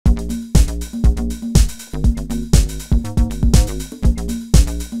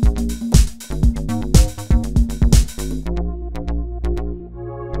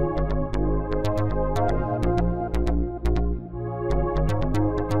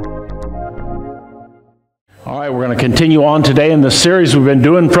continue on today in the series we've been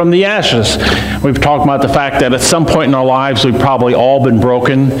doing From the Ashes. We've talked about the fact that at some point in our lives we've probably all been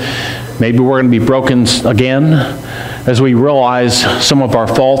broken. Maybe we're going to be broken again as we realize some of our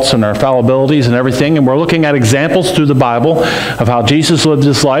faults and our fallibilities and everything. And we're looking at examples through the Bible of how Jesus lived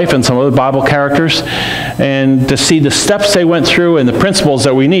his life and some other Bible characters, and to see the steps they went through and the principles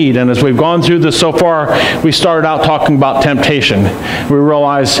that we need. And as we've gone through this so far, we started out talking about temptation. We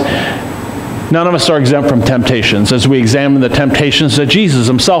realize none of us are exempt from temptations as we examine the temptations that Jesus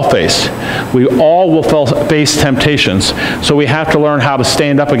himself faced. We all will face temptations, so we have to learn how to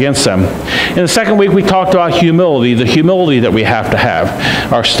stand up against them. In the second week, we talked about humility, the humility that we have to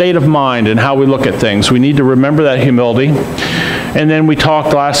have, our state of mind and how we look at things. We need to remember that humility. And then we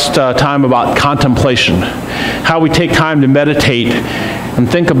talked last time about contemplation, how we take time to meditate and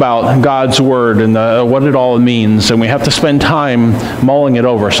think about God's Word and what it all means. And we have to spend time mulling it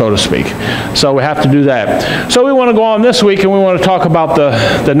over, so to speak. So we have to do that. So we want to go on this week and we want to talk about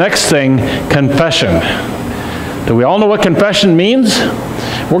the next thing, confession. Do we all know what confession means?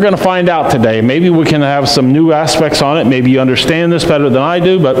 We're going to find out today. Maybe we can have some new aspects on it. Maybe you understand this better than I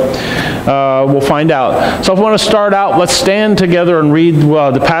do, but we'll find out. So if we want to start out, let's stand together and read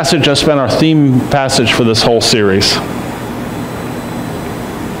the passage that's been our theme passage for this whole series.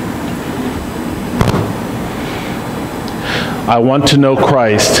 I want to know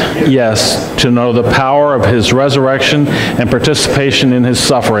Christ, yes, to know the power of his resurrection and participation in his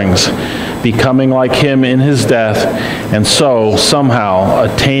sufferings, becoming like him in his death, and so somehow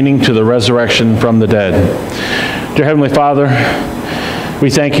attaining to the resurrection from the dead. Dear Heavenly Father, we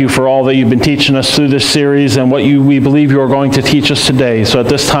thank you for all that you've been teaching us through this series and what we believe you are going to teach us today. So at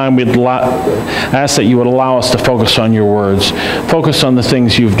this time, we'd ask that you would allow us to focus on your words, focus on the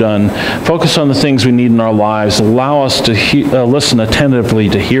things you've done, focus on the things we need in our lives. Allow us to listen attentively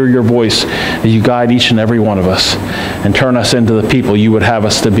to hear your voice as you guide each and every one of us and turn us into the people you would have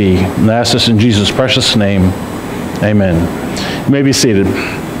us to be. And I ask this in Jesus' precious name. Amen. You may be seated.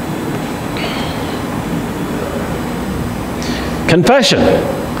 Confession.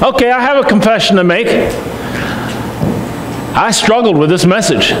 Okay, I have a confession to make. I struggled with this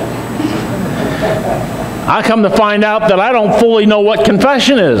message. I come to find out that I don't fully know what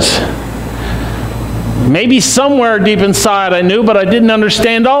confession is. Maybe somewhere deep inside I knew, but I didn't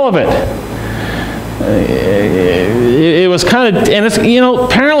understand all of it. It was kind of, and it's,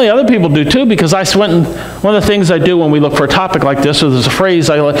 apparently other people do too, because I went and one of the things I do when we look for a topic like this, or there's a phrase,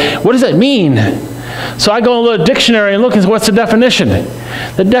 I go, what does that mean? So I go into the dictionary and look and what's the definition?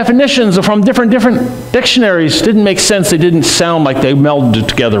 The definitions are from different dictionaries. Didn't make sense. They didn't sound like they melded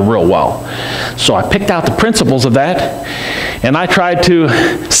together real well. So I picked out the principles of that, and I tried to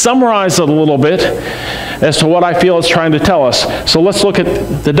summarize it a little bit as to what I feel it's trying to tell us. So let's look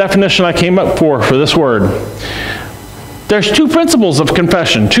at the definition I came up for this word. There's two principles of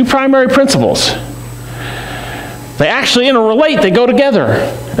confession, two primary principles. They actually interrelate. They go together.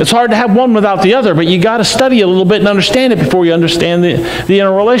 It's hard to have one without the other, but you got to study a little bit and understand it before you understand the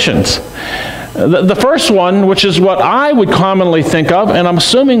interrelations. The first one, which is what I would commonly think of, and I'm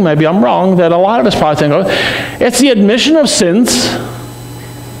assuming maybe I'm wrong, that a lot of us probably think of, it's the admission of sins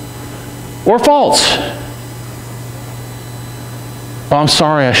or faults. Well, I'm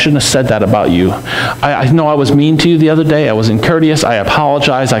sorry, I shouldn't have said that about you. I know I was mean to you the other day. I was incourteous. I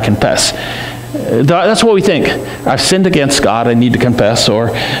apologize. I confess. That's what we think. I've sinned against God, I need to confess.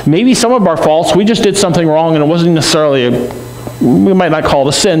 Or maybe some of our faults, we just did something wrong and it wasn't necessarily we might not call it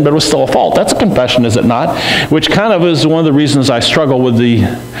a sin, but it was still a fault. That's a confession, is it not? Which kind of is one of the reasons I struggle with the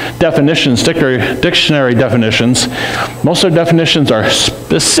definitions, dictionary definitions. Most of the definitions are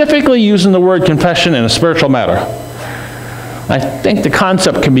specifically using the word confession in a spiritual matter. I think the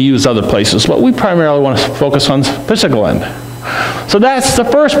concept can be used other places, but we primarily want to focus on the physical end. So that's the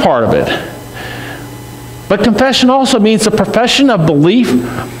first part of it. But confession also means the profession of belief,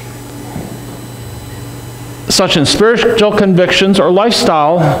 such in spiritual convictions or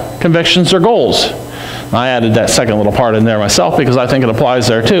lifestyle convictions or goals. I added that second little part in there myself because I think it applies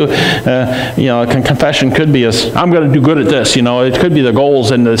there too. Confession could be I'm going to do good at this. It could be the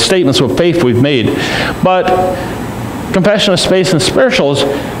goals and the statements of faith we've made. But confession of space and spiritual is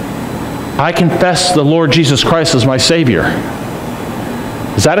I confess the Lord Jesus Christ as my Savior.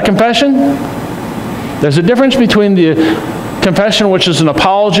 Is that a confession? There's a difference between the confession, which is an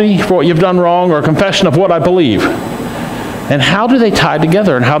apology for what you've done wrong, or a confession of what I believe. And how do they tie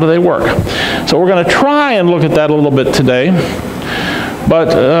together, and how do they work? So we're going to try and look at that a little bit today.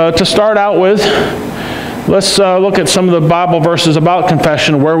 But to start out with, let's look at some of the Bible verses about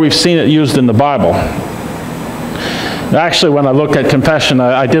confession, where we've seen it used in the Bible. Actually, when I looked at confession,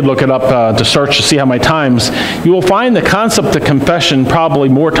 I did look it up to search to see how many times. You will find the concept of confession probably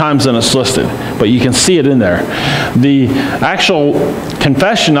more times than it's listed, but you can see it in there. The actual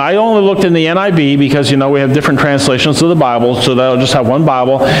confession, I only looked in the NIV because, we have different translations of the Bible, so they'll just have one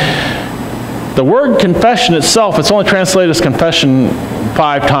Bible. The word confession itself, it's only translated as confession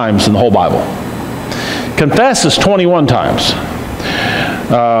 5 times in the whole Bible. Confess is 21 times.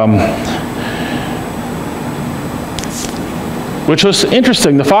 Which was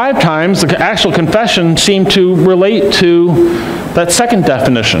interesting. The 5 times, the actual confession seemed to relate to that second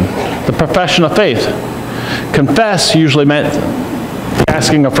definition, the profession of faith. Confess usually meant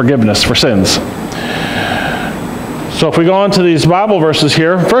asking of forgiveness for sins. So if we go on to these Bible verses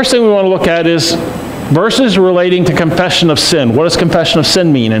here, first thing we want to look at is verses relating to confession of sin. What does confession of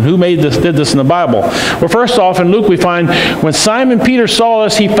sin mean, and who did this in the Bible? Well, first off, in Luke we find when Simon Peter saw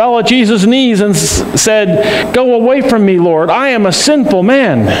this, he fell at Jesus' knees and said, "Go away from me, Lord, I am a sinful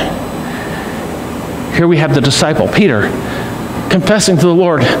man." Here we have the disciple, Peter, confessing to the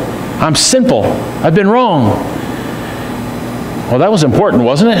Lord, "I'm sinful. I've been wrong." Well, that was important,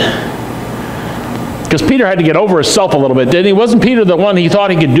 wasn't it? Because Peter had to get over himself a little bit, didn't he? Wasn't Peter the one he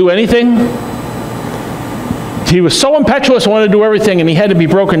thought he could do anything? He was so impetuous, wanted to do everything, and he had to be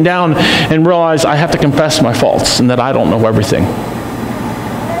broken down and realize, I have to confess my faults and that I don't know everything.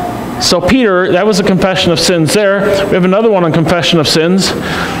 So Peter, that was a confession of sins there. We have another one on confession of sins.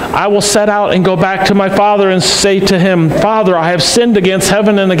 "I will set out and go back to my father and say to him, 'Father, I have sinned against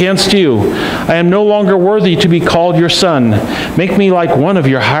heaven and against you. I am no longer worthy to be called your son. Make me like one of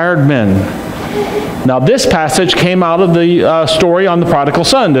your hired men.'" Now this passage came out of the story on the prodigal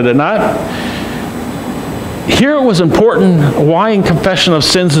son, did it not? Here it was important. Why in confession of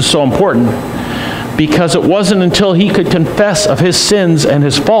sins is so important? Because it wasn't until he could confess of his sins and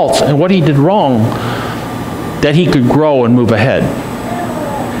his faults and what he did wrong that he could grow and move ahead.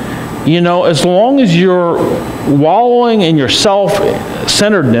 As long as you're wallowing in your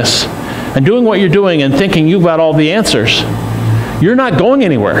self-centeredness and doing what you're doing and thinking you've got all the answers, you're not going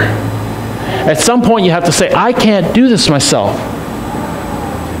anywhere. At some point you have to say, I can't do this myself.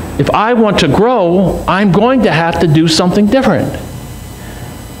 If I want to grow, I'm going to have to do something different.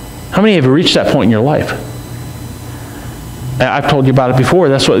 How many of you reached that point in your life? I've told you about it before.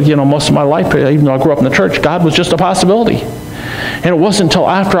 That's what, most of my life, even though I grew up in the church, God was just a possibility. And it wasn't until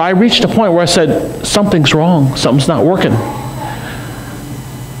after I reached a point where I said, something's wrong, something's not working,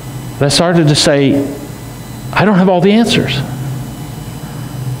 that I started to say, I don't have all the answers.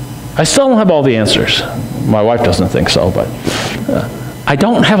 I still don't have all the answers. My wife doesn't think so, but I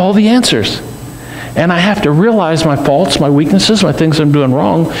don't have all the answers. And I have to realize my faults, my weaknesses, my things I'm doing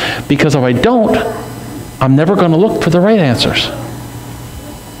wrong, because if I don't, I'm never going to look for the right answers.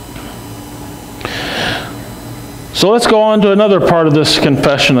 So let's go on to another part of this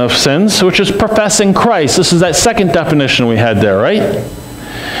confession of sins, which is professing Christ. This is that second definition we had there, right?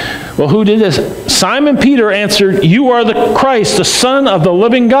 Well, who did this? Simon Peter answered, "You are the Christ, the Son of the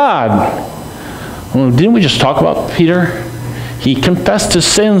living God." Well, didn't we just talk about Peter? He confessed his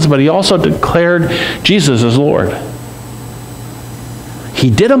sins, but he also declared Jesus as Lord.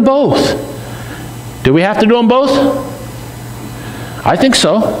 He did them both. Do we have to do them both? I think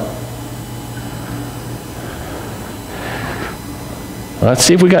so. Let's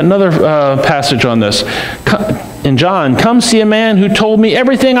see if we got another passage on this. In John, "Come see a man who told me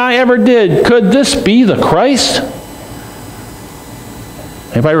everything I ever did. Could this be the Christ?"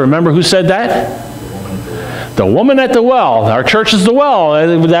 Anybody remember who said that? The woman at the well. Our church is the well.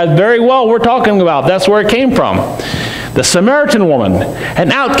 That very well we're talking about. That's where it came from. The Samaritan woman,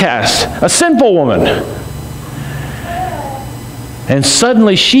 an outcast, a sinful woman. And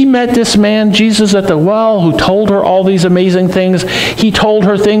suddenly she met this man, Jesus, at the well, who told her all these amazing things. He told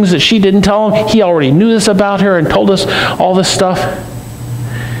her things that she didn't tell him. He already knew this about her and told us all this stuff.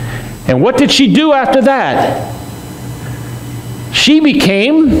 And what did she do after that? She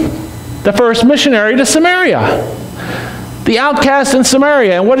became the first missionary to Samaria. The outcast in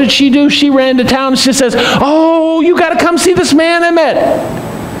Samaria. And what did she do? She ran to town and she says, "Oh, you got to come see this man I met.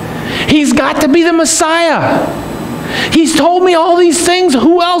 He's got to be the Messiah. He's told me all these things.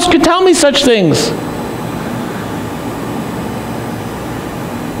 Who else could tell me such things?"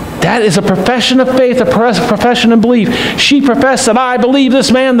 That is a profession of faith, a profession of belief. She professed that I believe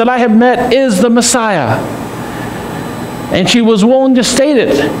this man that I have met is the Messiah. And she was willing to state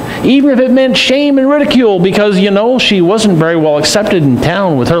it, even if it meant shame and ridicule, because, she wasn't very well accepted in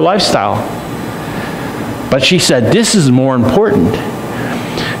town with her lifestyle. But she said, this is more important.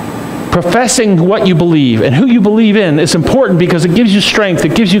 Professing what you believe and who you believe in is important because it gives you strength,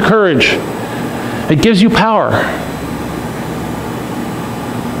 it gives you courage, it gives you power.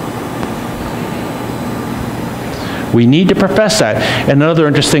 We need to profess that. And another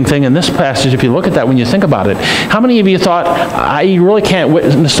interesting thing in this passage, if you look at that, when you think about it, how many of you thought, I really can't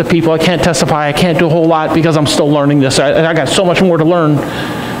witness to people, I can't testify, I can't do a whole lot because I'm still learning this, I got so much more to learn.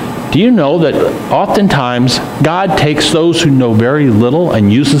 Do you know that oftentimes God takes those who know very little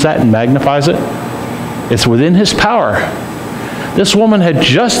and uses that and magnifies it? It's within his power. This woman had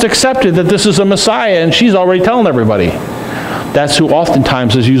just accepted that this is a Messiah, and she's already telling everybody. That's who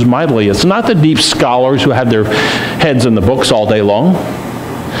oftentimes is used mightily. It's not the deep scholars who have their heads in the books all day long.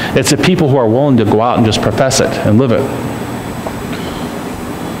 It's the people who are willing to go out and just profess it and live it.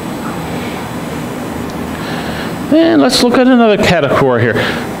 And let's look at another category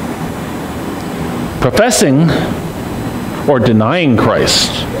here. Professing or denying Christ.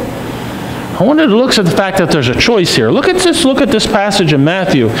 I wanted to look at the fact that there's a choice here. Look at this passage in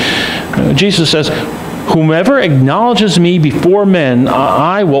Matthew. Jesus says, whomever acknowledges me before men,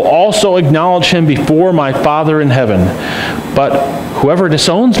 I will also acknowledge him before my Father in heaven. But whoever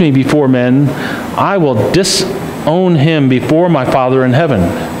disowns me before men, I will disown him before my Father in heaven.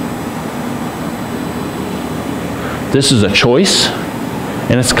 This is a choice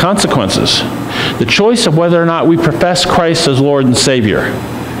and its consequences. The choice of whether or not we profess Christ as Lord and Savior.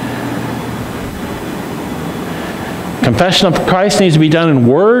 Confession of Christ needs to be done in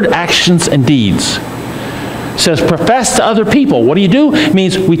word, actions, and deeds. It says profess to other people. What do? It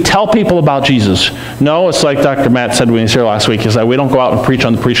means we tell people about Jesus. No, it's like Dr. Matt said when he was here last week, is that we don't go out and preach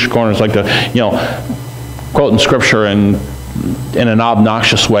on the preacher's corners like quoting Scripture in an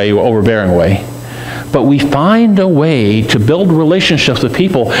obnoxious way, overbearing way. But we find a way to build relationships with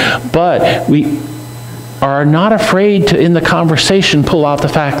people, but we are not afraid to, in the conversation, pull out the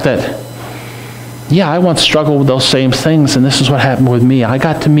fact that, yeah, I once struggled with those same things, and this is what happened with me. I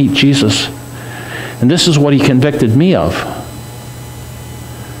got to meet Jesus, and this is what he convicted me of.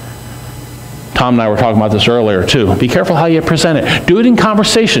 Tom and I were talking about this earlier, too. Be careful how you present it. Do it in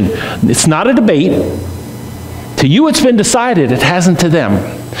conversation. It's not a debate. To you it's been decided, it hasn't to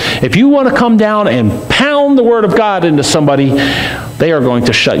them. If you want to come down and pound the Word of God into somebody, they are going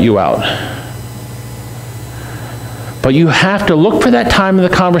to shut you out. But you have to look for that time in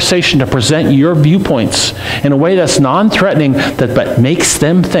the conversation to present your viewpoints in a way that's non-threatening, but makes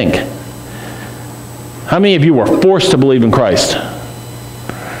them think. How many of you were forced to believe in Christ?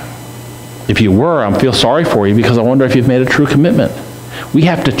 If you were, I feel sorry for you because I wonder if you've made a true commitment. We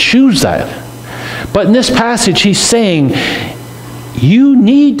have to choose that. But in this passage, he's saying, you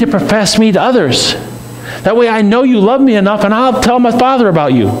need to profess me to others. That way I know you love me enough and I'll tell my Father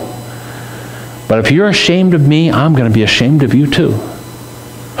about you. But if you're ashamed of me, I'm going to be ashamed of you too.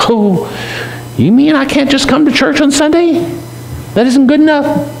 Oh, you mean I can't just come to church on Sunday? That isn't good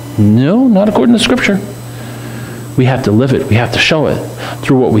enough? No, not according to Scripture. We have to live it. We have to show it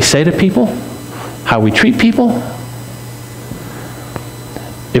through what we say to people, how we treat people.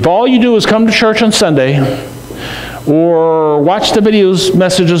 If all you do is come to church on Sunday or watch the videos,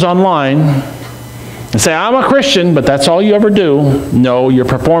 messages online, and say, I'm a Christian, but that's all you ever do, no, you're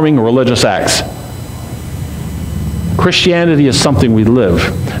performing religious acts. Christianity is something we live,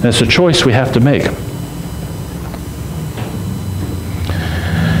 and it's a choice we have to make.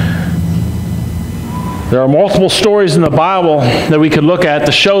 There are multiple stories in the Bible that we could look at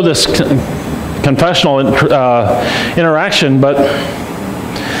to show this confessional interaction, but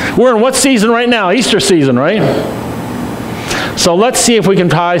we're in what season right now? Easter season, right? So let's see if we can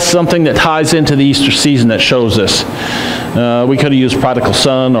tie something that ties into the Easter season that shows this. We could have used prodigal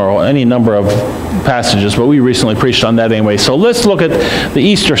son or any number of passages, but we recently preached on that anyway. So let's look at the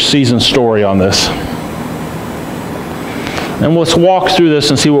Easter season story on this. And let's walk through this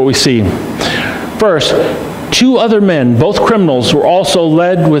and see what we see. First, 2 other men, both criminals, were also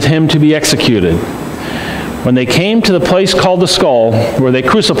led with him to be executed. When they came to the place called the Skull, where they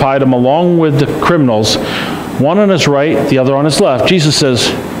crucified him along with the criminals, one on his right, the other on his left, Jesus says,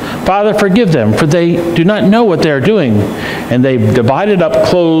 Father, forgive them, for they do not know what they are doing. And they divided up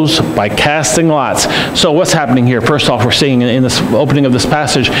clothes by casting lots. So what's happening here? First off, we're seeing in this opening of this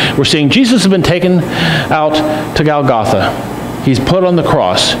passage, we're seeing Jesus has been taken out to Golgotha. He's put on the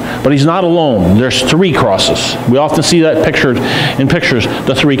cross, but he's not alone. There's 3 crosses. We often see that pictured in pictures,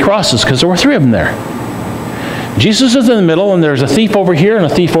 the 3 crosses, because there were 3 of them there. Jesus is in the middle, and there's a thief over here and a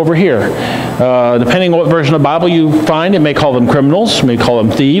thief over here. Depending on what version of the Bible you find, it may call them criminals, it may call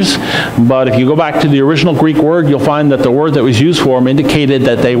them thieves. But if you go back to the original Greek word, you'll find that the word that was used for them indicated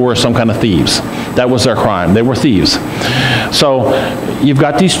that they were some kind of thieves. That was their crime. They were thieves. So you've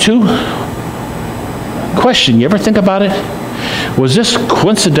got these 2. Question, you ever think about it? Was this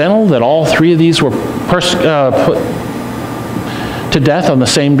coincidental that all 3 of these were put to death on the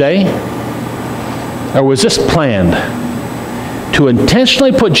same day? Or was this planned? To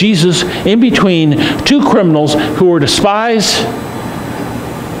intentionally put Jesus in between two criminals who were despised,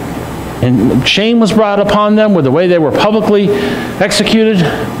 and shame was brought upon them with the way they were publicly executed.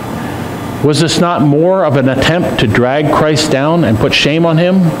 Was this not more of an attempt to drag Christ down and put shame on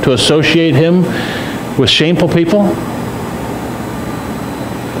him, to associate him with shameful people?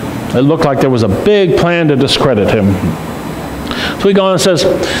 It looked like there was a big plan to discredit him. So he goes on and says,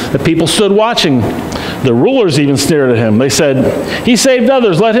 the people stood watching. The rulers even sneered at him. They said, he saved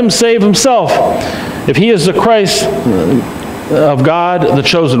others, let him save himself, if he is the Christ of God, the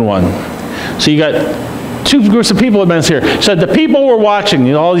chosen one. So you got two groups of people that been here. It said the people were watching.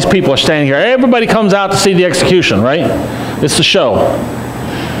 You know, all these people are standing here. Everybody comes out to see the execution, right? It's the show.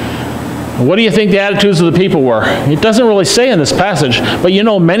 What do you think the attitudes of the people were? It doesn't really say in this passage, but you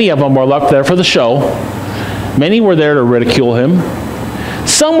know many of them were left there for the show. Many were there to ridicule him.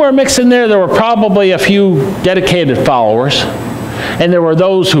 Somewhere mixed in there were probably a few dedicated followers. And there were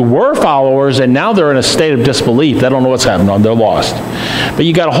those who were followers, and now they're in a state of disbelief. They don't know what's happening. They're lost. But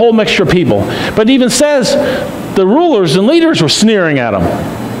you got a whole mixture of people. But it even says the rulers and leaders were sneering at him.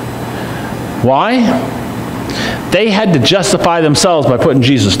 Why? They had to justify themselves by putting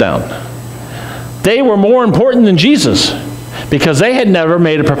Jesus down. They were more important than Jesus because they had never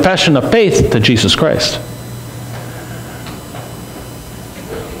made a profession of faith to Jesus Christ.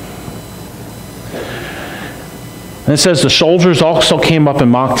 And it says the soldiers also came up and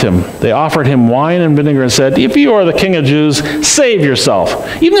mocked him. They offered him wine and vinegar and said, if you are the King of Jews, save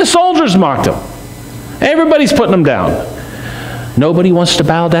yourself. Even the soldiers mocked him. Everybody's putting him down. Nobody wants to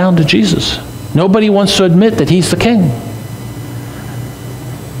bow down to Jesus. Nobody wants to admit that he's the king.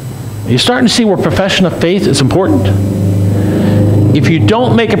 You're starting to see where profession of faith is important. If you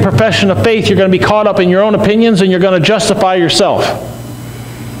don't make a profession of faith, you're going to be caught up in your own opinions and you're going to justify yourself.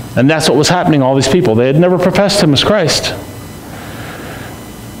 And that's what was happening to all these people. They had never professed him as Christ.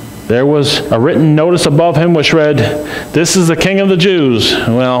 There was a written notice above him which read, this is the King of the Jews.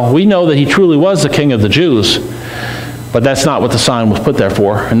 Well, we know that he truly was the King of the Jews, but that's not what the sign was put there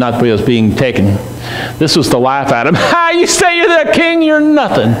for, and not what was being taken. This was to laugh at him. Ha! You say you're the king, you're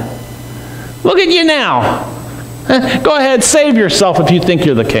nothing. Look at you now. Go ahead, save yourself if you think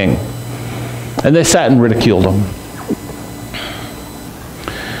you're the king. And they sat and ridiculed him.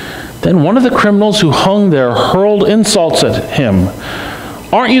 Then one of the criminals who hung there hurled insults at him.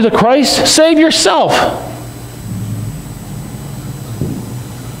 Aren't you the Christ? Save yourself.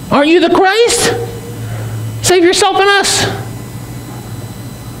 Aren't you the Christ? Save yourself and us.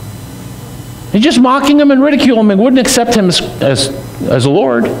 He's just mocking him and ridiculing him and wouldn't accept him as a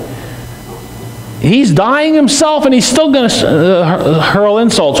Lord. He's dying himself and he's still going to hurl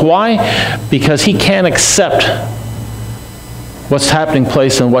insults. Why? Because he can't accept what's happening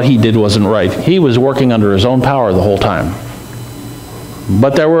place and what he did wasn't right. He was working under his own power the whole time.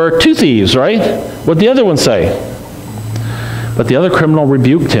 But there were two thieves, right? What'd the other one say? But the other criminal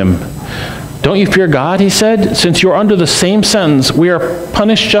rebuked him. Don't you fear God, he said? Since you're under the same sentence, we are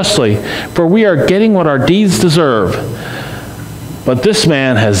punished justly, for we are getting what our deeds deserve. But this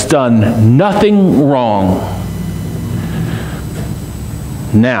man has done nothing wrong.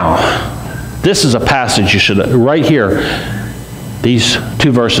 Now, this is a passage you should, right here, these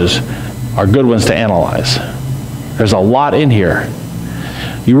two verses are good ones to analyze. There's a lot in here.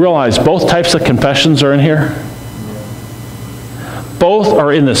 You realize both types of confessions are in here? Both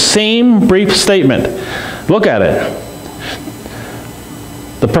are in the same brief statement. Look at it.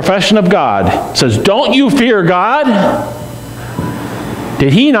 The profession of God says, don't you fear God?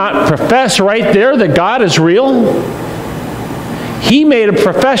 Did he not profess right there that God is real? He made a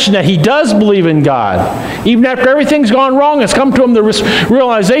profession that he does believe in God. Even after everything's gone wrong, it's come to him the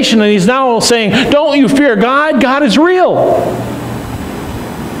realization, and he's now saying, don't you fear God? God is real.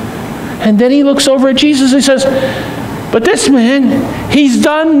 And then he looks over at Jesus and he says, but this man, he's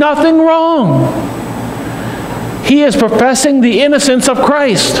done nothing wrong. He is professing the innocence of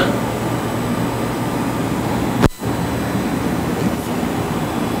Christ.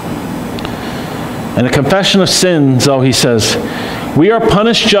 And a confession of sins, though, he says, we are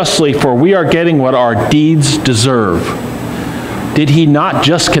punished justly, for we are getting what our deeds deserve. Did he not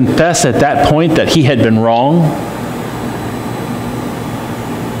just confess at that point that he had been wrong?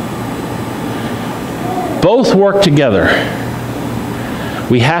 Both work together.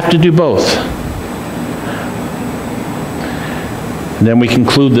 We have to do both. And then we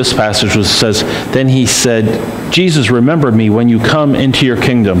conclude this passage which says, then he said, Jesus, remember me when you come into your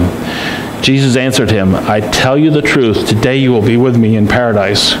kingdom. Jesus answered him, I tell you the truth, today you will be with me in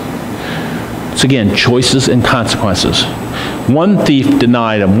paradise. It's again, choices and consequences. One thief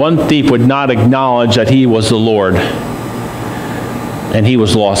denied him. One thief would not acknowledge that he was the Lord. And he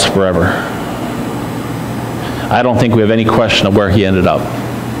was lost forever. I don't think we have any question of where he ended up.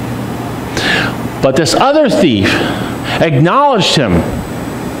 But this other thief acknowledged him.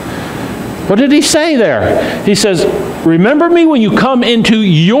 What did he say there? He says, remember me when you come into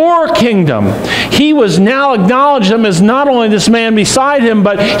your kingdom. He was now acknowledged him as not only this man beside him,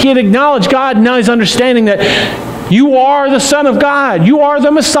 but he had acknowledged God. And now he's understanding that you are the Son of God. You are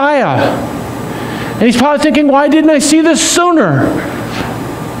the Messiah. And he's probably thinking, why didn't I see this sooner?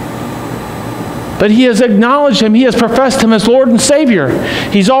 But he has acknowledged him. He has professed him as Lord and Savior.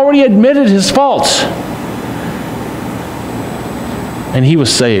 He's already admitted his faults. And he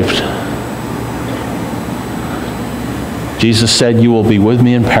was saved. Jesus said, you will be with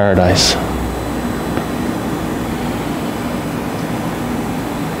me in paradise.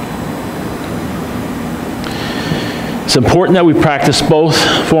 It's important that we practice both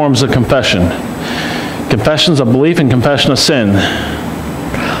forms of confession. Confessions of belief and confession of sin.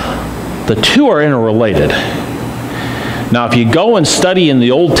 The two are interrelated. Now, if you go and study in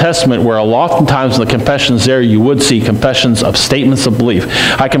the Old Testament, where oftentimes in the confessions there, you would see confessions of statements of belief.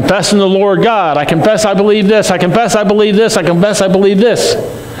 I confess in the Lord God. I confess I believe this. I confess I believe this. I confess I believe this.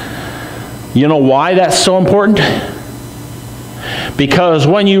 You know why that's so important? Because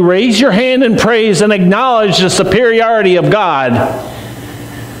when you raise your hand in praise and acknowledge the superiority of God,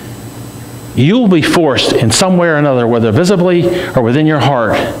 you will be forced in some way or another, whether visibly or within your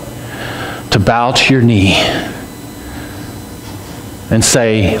heart, to bow to your knee and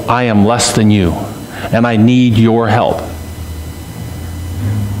say, I am less than you, and I need your help.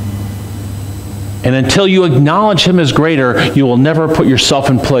 And until you acknowledge him as greater, you will never put yourself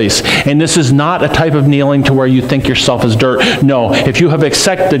in place. And this is not a type of kneeling to where you think yourself is dirt. No, if you have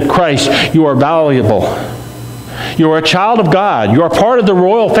accepted Christ, you are valuable. You are a child of God. You are part of the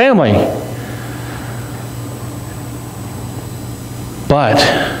royal family. But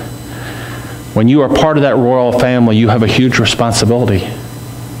when you are part of that royal family, you have a huge responsibility.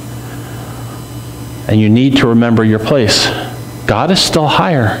 And you need to remember your place. God is still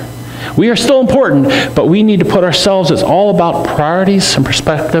higher. We are still important, but we need to put ourselves, it's all about priorities and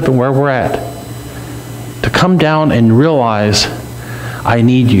perspective and where we're at. To come down and realize, I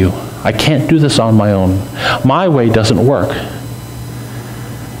need you. I can't do this on my own. My way doesn't work.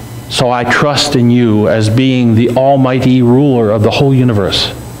 So I trust in you as being the almighty ruler of the whole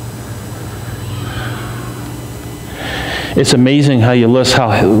universe. It's amazing how you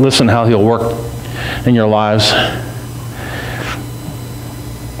listen how he'll work in your lives.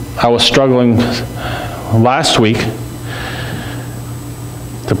 I was struggling last week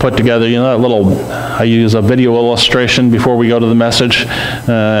to put together, that little, I use a video illustration before we go to the message,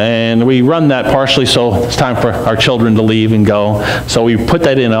 and we run that partially so it's time for our children to leave and go. So we put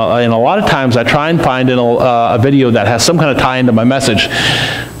that in, and a lot of times I try and find a video that has some kind of tie into my message.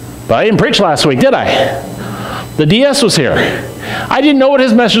 But I didn't preach last week, did I? The DS was here. I didn't know what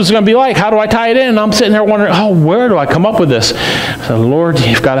his message was going to be like. How do I tie it in? And I'm sitting there wondering, where do I come up with this? I said, Lord,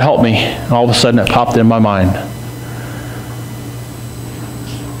 you've got to help me. And all of a sudden it popped in my mind.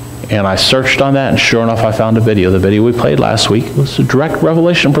 And I searched on that, and sure enough, I found a video. The video we played last week was a direct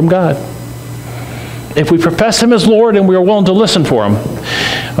revelation from God. If we profess him as Lord and we are willing to listen for him.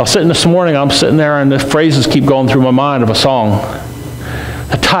 I was sitting this morning, I'm sitting there, and the phrases keep going through my mind of a song.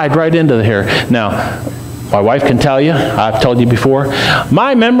 I tied right into here. Now, my wife can tell you, I've told you before,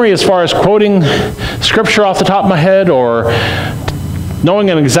 my memory as far as quoting scripture off the top of my head or knowing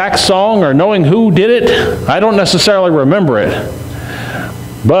an exact song or knowing who did it, I don't necessarily remember it.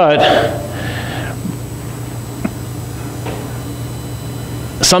 But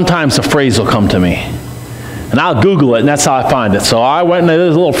sometimes a phrase will come to me. And I'll Google it, and that's how I find it. So I went into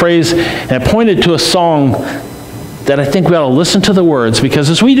this little phrase, and it pointed to a song that I think we ought to listen to the words, because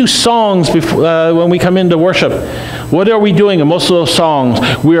as we do songs when we come into worship, what are we doing in most of those songs?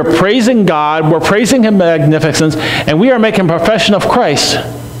 We are praising God, we're praising his magnificence, and we are making profession of Christ.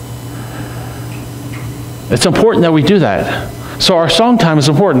 It's important that we do that. So our song time is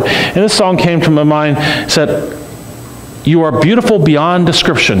important. And this song came to my mind, it said, you are beautiful beyond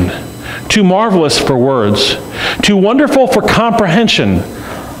description, too marvelous for words, too wonderful for comprehension,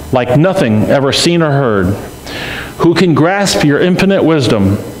 like nothing ever seen or heard. Who can grasp your infinite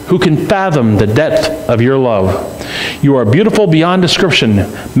wisdom? Who can fathom the depth of your love? You are beautiful beyond description,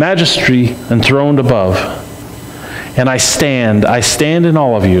 majesty enthroned above. And I stand in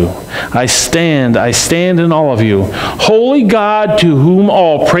all of you. I stand in all of you. Holy God, to whom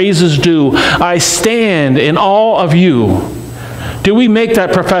all praise is due, I stand in all of you. Do we make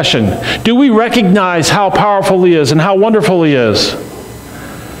that profession? Do we recognize how powerful He is and how wonderful He is?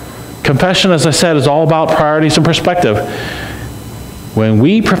 Confession, as I said, is all about priorities and perspective. When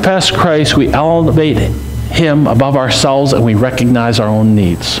we profess Christ, we elevate Him above ourselves and we recognize our own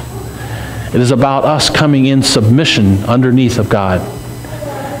needs. It is about us coming in submission underneath of God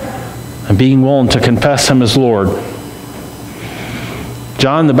and being willing to confess Him as Lord.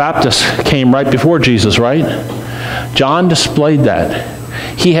 John the Baptist came right before Jesus, right? John displayed that.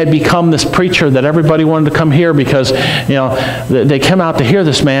 He had become this preacher that everybody wanted to come hear because, they came out to hear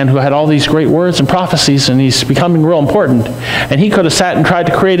this man who had all these great words and prophecies, and he's becoming real important. And he could have sat and tried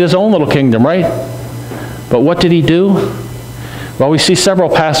to create his own little kingdom, right? But what did he do? Well, we see several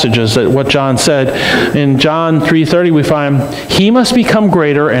passages that what John said. In John 3:30 we find, He must become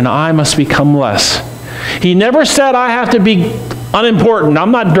greater and I must become less. He never said, I have to be unimportant.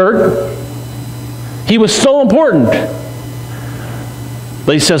 I'm not dirt. He was still important.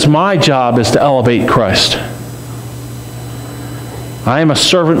 But He says, my job is to elevate Christ. I am a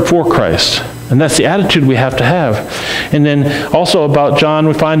servant for Christ. And that's the attitude we have to have. And then also about John,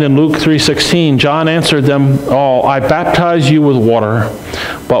 we find in Luke 3:16, John answered them all, I baptize you with water,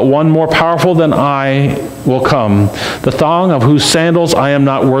 but one more powerful than I will come, the thong of whose sandals I am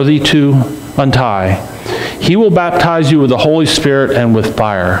not worthy to untie. He will baptize you with the Holy Spirit and with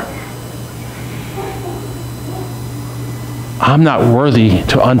fire. I'm not worthy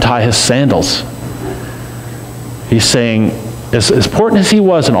to untie His sandals. He's saying, as important as He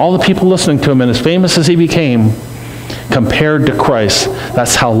was and all the people listening to Him and as famous as He became, compared to Christ,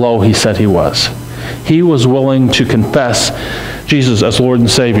 that's how low He said He was. He was willing to confess Jesus as Lord and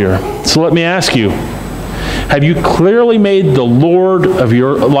Savior. So let me ask you, have you clearly made the Lord of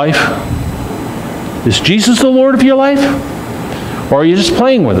your life? Is Jesus the Lord of your life? Or are you just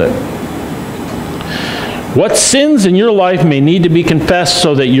playing with it? What sins in your life may need to be confessed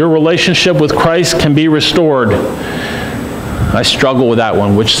so that your relationship with Christ can be restored? I struggle with that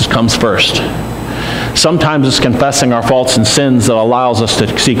one. Which comes first? Sometimes it's confessing our faults and sins that allows us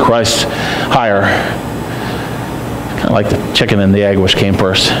to see Christ higher. Kind of like the chicken and the egg, which came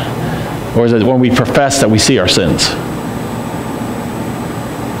first. Or is it when we profess that we see our sins?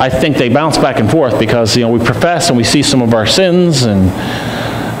 I think they bounce back and forth because we profess and we see some of our sins,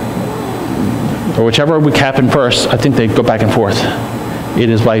 or whichever would happen first, I think they go back and forth. It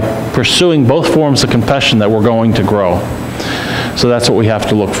is by pursuing both forms of confession that we're going to grow. So that's what we have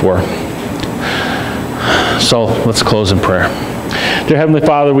to look for. So let's close in prayer. Dear Heavenly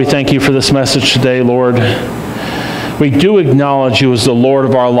Father, we thank You for this message today, Lord. We do acknowledge You as the Lord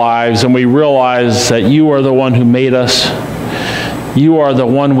of our lives, and we realize that You are the one who made us. You are the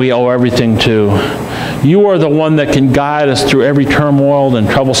one we owe everything to. You are the one that can guide us through every turmoil and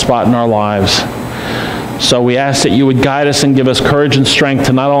trouble spot in our lives. So we ask that You would guide us and give us courage and strength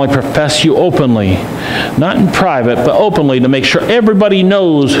to not only profess You openly, not in private, but openly, to make sure everybody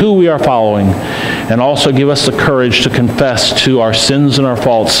knows who we are following, and also give us the courage to confess to our sins and our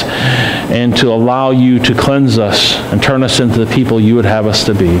faults, and to allow You to cleanse us and turn us into the people You would have us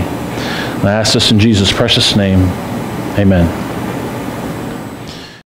to be. And I ask this in Jesus' precious name. Amen.